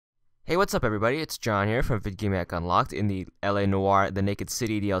Hey, what's up everybody? It's John here from VidGameHack Unlocked in the LA Noire, the Naked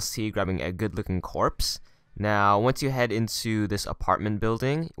City DLC, grabbing a good looking corpse. Now, once you head into this apartment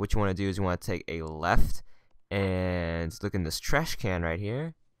building, what you want to do is you want to take a left and look in this trash can right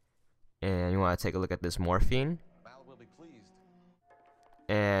here. And you want to take a look at this morphine.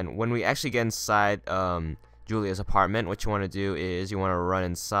 And when we actually get inside Julia's apartment, what you want to do is you want to run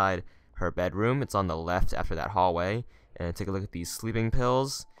inside her bedroom. It's on the left after that hallway. And take a look at these sleeping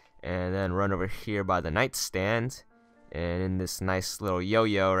pills. And then run over here by the nightstand, and in this nice little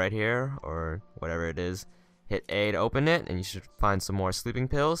yo-yo right here, or whatever it is, hit A to open it, and you should find some more sleeping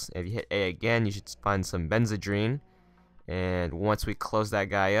pills. If you hit A again, you should find some Benzedrine, and once we close that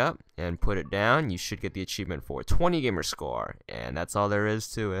guy up and put it down, you should get the achievement for 20 gamer score, and that's all there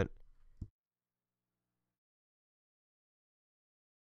is to it.